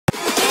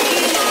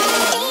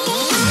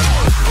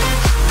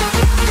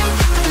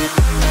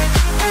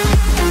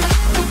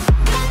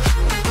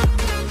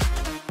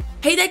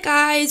there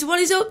guys, what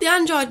is up? The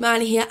Android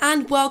Man here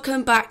and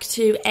welcome back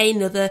to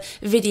another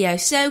video.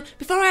 So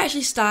before I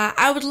actually start,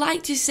 I would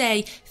like to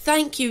say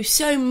thank you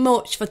so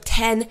much for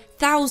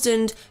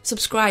 10,000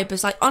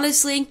 subscribers. Like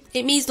honestly,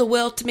 it means the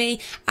world to me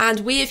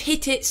and we have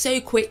hit it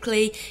so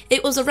quickly.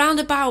 It was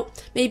around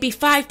about maybe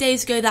 5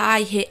 days ago that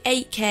I hit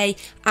 8k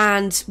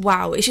and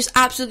wow, it's just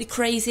absolutely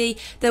crazy.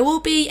 There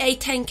will be a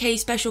 10k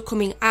special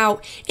coming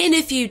out in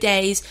a few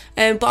days,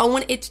 but I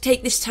wanted to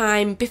take this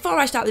time before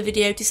I start the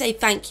video to say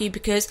thank you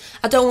because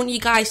I don't want you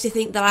guys to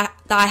think that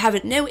I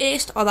haven't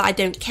noticed or that I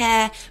don't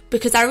care,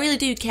 because I really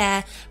do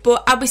care.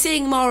 But I'll be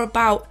saying more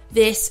about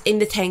this in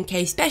the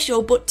 10k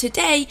special. But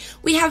today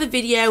we have a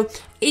video.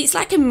 It's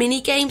like a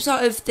mini game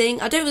sort of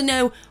thing. I don't really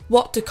know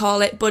what to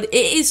call it, but it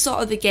is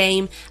sort of a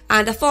game,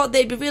 and I thought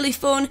they'd be really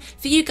fun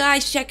for you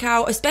guys to check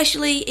out,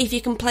 especially if you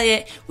can play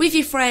it with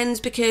your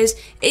friends, because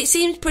it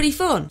seems pretty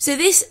fun. So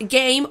this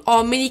game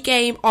or mini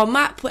game or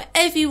map,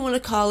 whatever you want to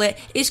call it,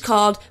 is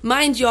called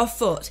Mind Your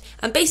Foot,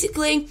 and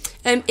basically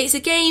it's a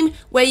game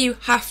where you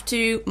have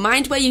to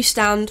mind where you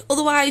stand,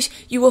 otherwise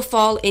you will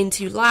fall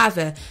into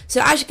lava.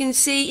 So as you can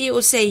see, it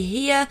will say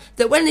here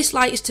that when this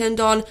light is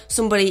turned on,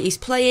 somebody is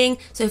playing.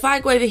 So if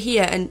I go over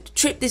here and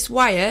trip this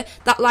wire,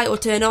 that light will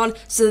turn on,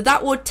 so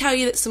that would tell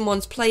you that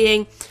someone's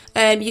playing.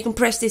 You can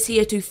press this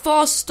here to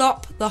force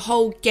stop the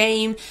whole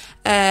game,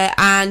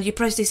 and you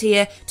press this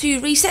here to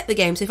reset the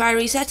game. So if I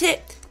reset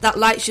it, that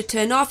light should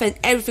turn off and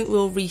everything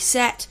will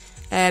reset.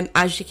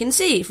 As you can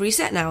see, it's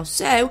reset now.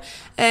 So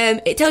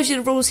it tells you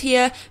the rules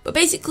here, but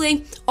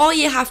basically all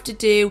you have to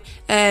do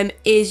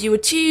is you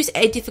would choose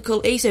a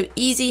difficulty, so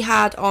easy,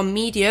 hard or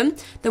medium.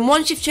 Then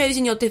once you've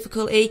chosen your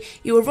difficulty,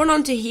 you will run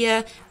onto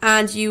here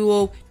and you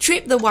will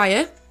trip the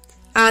wire,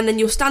 and then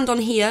you'll stand on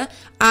here,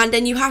 and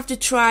then you have to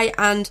try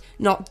and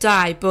not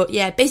die. But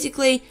yeah,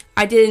 basically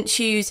I didn't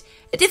choose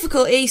a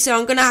difficulty, so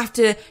I'm gonna have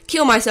to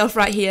kill myself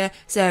right here.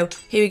 So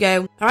here we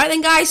go. Alright then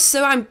guys,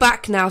 so I'm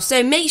back now.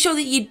 So make sure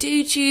that you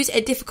do choose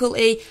a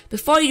difficulty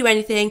before you do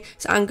anything.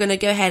 So I'm gonna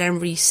go ahead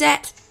and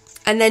reset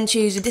and then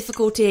choose a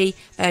difficulty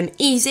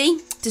easy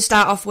to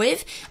start off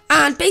with.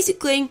 And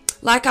basically,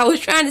 like I was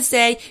trying to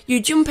say, you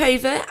jump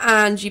over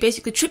and you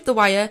basically trip the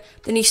wire,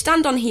 then you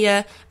stand on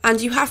here and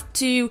you have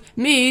to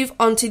move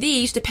onto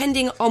these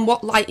depending on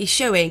what light is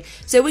showing.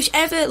 So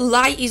whichever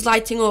light is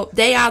lighting up,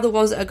 they are the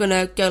ones that are going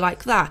to go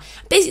like that.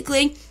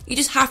 Basically, you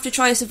just have to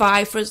try and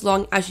survive for as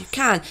long as you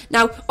can.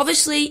 Now,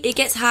 obviously, it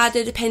gets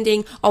harder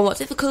depending on what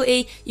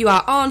difficulty you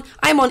are on.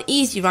 I'm on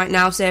easy right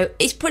now, so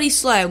it's pretty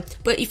slow.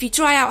 But if you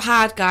try out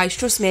hard, guys,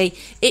 trust me,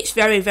 it's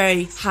very,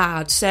 very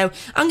hard. So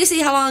I'm going to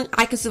see how long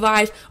I can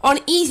survive on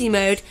easy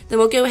mode. Then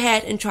we'll go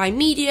ahead and try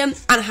medium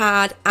and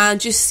hard and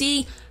just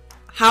see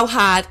how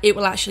hard it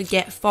will actually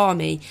get for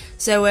me.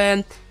 So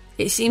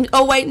it seems,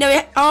 oh wait,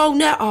 no, oh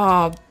no,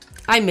 oh,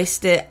 I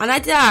missed it and I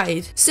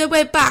died. So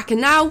we're back,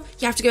 and now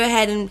you have to go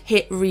ahead and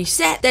hit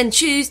reset, then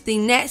choose the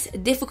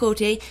next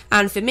difficulty,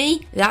 and for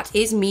me that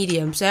is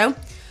medium. So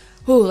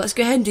let's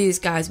go ahead and do this,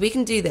 guys. We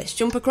can do this.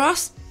 Jump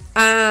across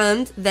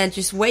and then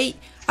just wait.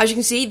 As you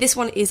can see, this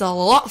one is a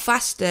lot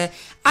faster.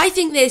 I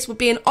think this would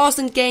be an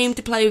awesome game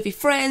to play with your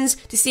friends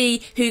to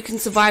see who can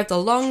survive the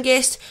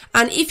longest.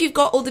 And if you've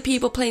got other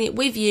people playing it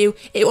with you,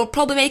 it will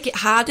probably make it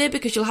harder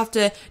because you'll have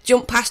to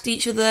jump past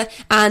each other.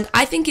 And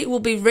I think it will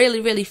be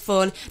really, really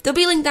fun. There'll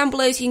be a link down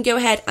below so you can go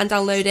ahead and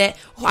download it.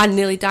 Oh, I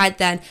nearly died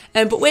then.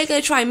 But we're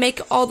going to try and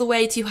make it all the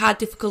way to hard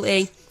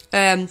difficulty.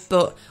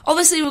 But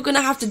obviously we're going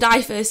to have to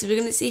die first, so we're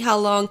going to see how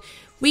long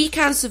we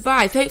can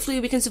survive. Hopefully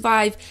we can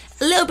survive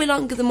a little bit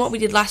longer than what we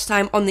did last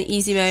time on the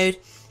easy mode.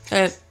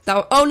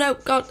 Oh no,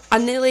 God, I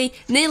nearly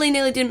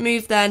didn't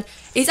move then.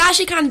 It's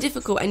actually kind of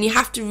difficult and you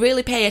have to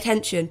really pay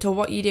attention to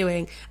what you're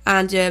doing.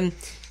 And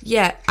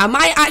yeah, I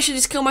might actually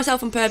just kill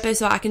myself on purpose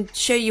so I can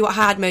show you what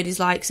hard mode is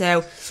like.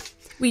 So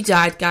we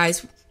died,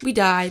 guys, we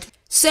died.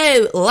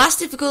 So last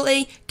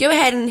difficulty, go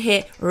ahead and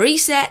hit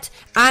reset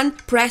and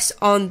press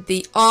on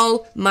the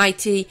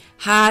almighty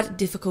hard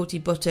difficulty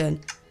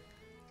button.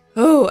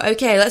 Oh,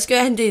 okay, let's go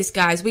ahead and do this,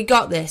 guys. We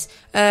got this.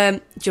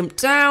 Jump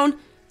down.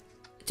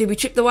 Did we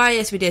trip the wire?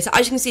 Yes, we did. So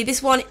as you can see,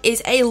 this one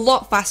is a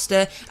lot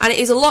faster and it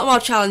is a lot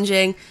more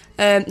challenging.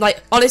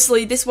 Like,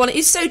 honestly, this one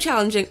is so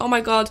challenging. Oh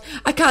my God,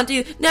 I can't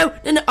do, no.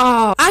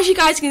 Oh, as you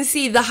guys can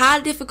see, the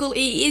hard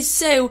difficulty is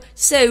so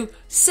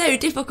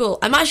difficult.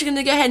 I'm actually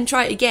going to go ahead and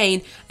try it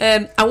again.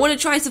 I want to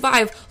try and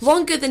survive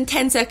longer than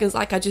 10 seconds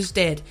like I just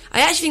did.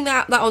 I actually think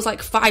that was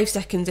like 5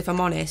 seconds if I'm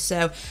honest.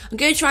 So I'm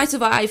going to try and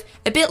survive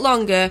a bit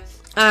longer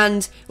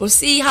and we'll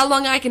see how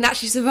long I can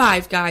actually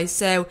survive, guys.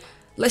 So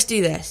let's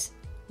do this.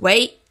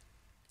 Wait,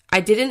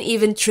 I didn't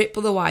even trip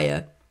the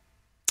wire.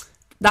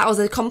 That was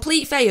a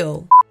complete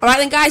fail. Alright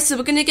then, guys, so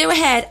we're going to go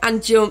ahead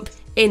and jump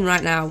in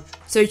right now.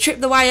 So trip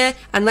the wire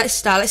and let's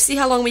start. Let's see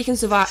how long we can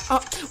survive.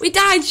 Oh, we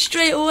died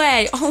straight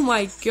away. Oh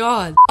my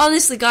god.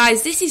 Honestly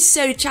guys, this is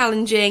so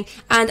challenging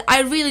and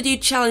I really do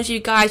challenge you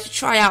guys to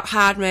try out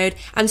hard mode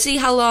and see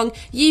how long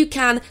you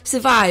can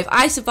survive.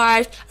 I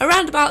survived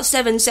around about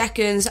 7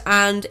 seconds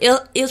and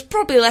it was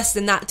probably less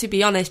than that, to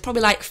be honest.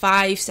 Probably like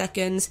 5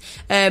 seconds.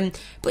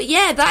 But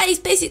yeah, that is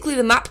basically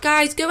the map,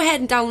 guys. Go ahead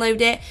and download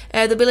it.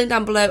 There'll be a link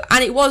down below.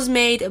 And it was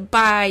made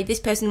by this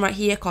person right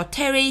here called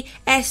Terry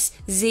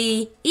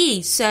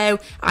SZE. So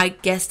I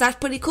guess that's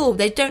pretty cool.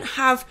 They don't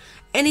have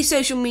any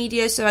social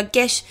media, so I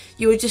guess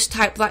you would just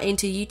type that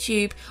into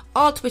YouTube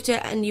or Twitter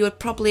and you would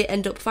probably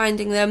end up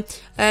finding them.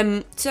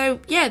 So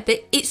yeah,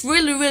 it's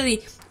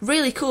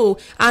really cool,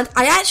 and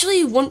I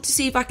actually want to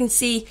see if I can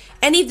see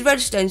any of the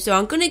redstone, so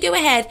I'm going to go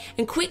ahead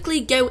and quickly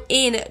go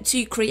in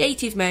to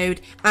creative mode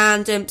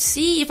and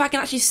see if I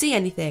can actually see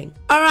anything.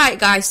 Alright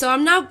guys, so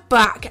I'm now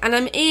back and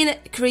I'm in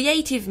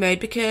creative mode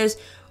because,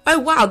 oh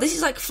wow, this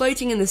is like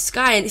floating in the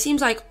sky and it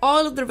seems like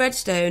all of the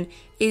redstone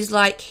is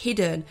like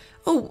hidden.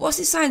 Oh, what's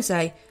this sign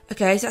say?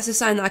 Okay, so that's a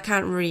sign that I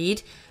can't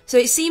read. So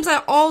it seems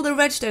like all the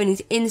redstone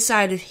is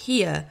inside of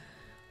here.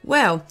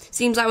 Well,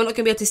 seems like we're not going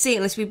to be able to see it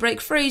unless we break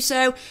through,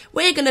 so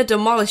we're going to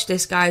demolish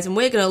this, guys, and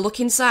we're going to look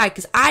inside,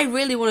 because I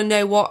really want to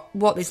know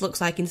what this looks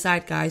like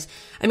inside, guys.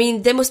 I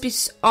mean, there must be...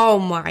 Oh,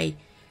 my...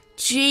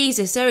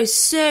 Jesus, there is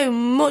so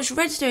much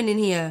redstone in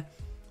here.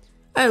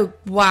 Oh,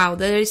 wow,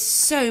 there is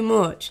so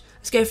much.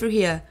 Let's go through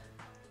here.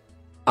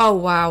 Oh,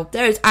 wow,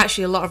 there is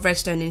actually a lot of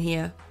redstone in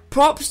here.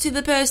 Props to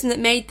the person that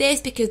made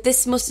this, because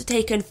this must have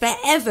taken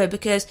forever,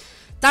 because...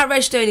 that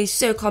redstone is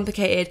so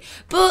complicated.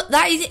 But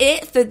that is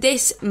it for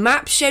this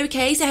map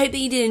showcase. I hope that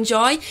you did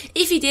enjoy.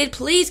 If you did,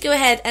 please go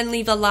ahead and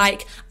leave a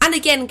like. And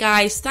again,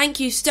 guys, thank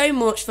you so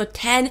much for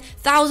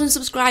 10,000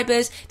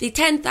 subscribers. The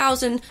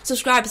 10,000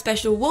 subscriber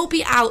special will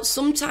be out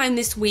sometime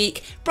this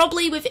week,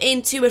 probably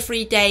within 2 or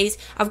 3 days.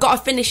 I've got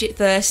to finish it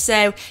first.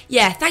 So,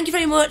 yeah, thank you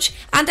very much.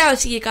 And I will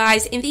see you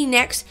guys in the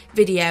next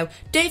video.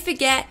 Don't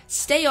forget,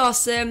 stay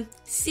awesome.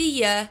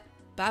 See ya.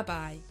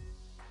 Bye-bye.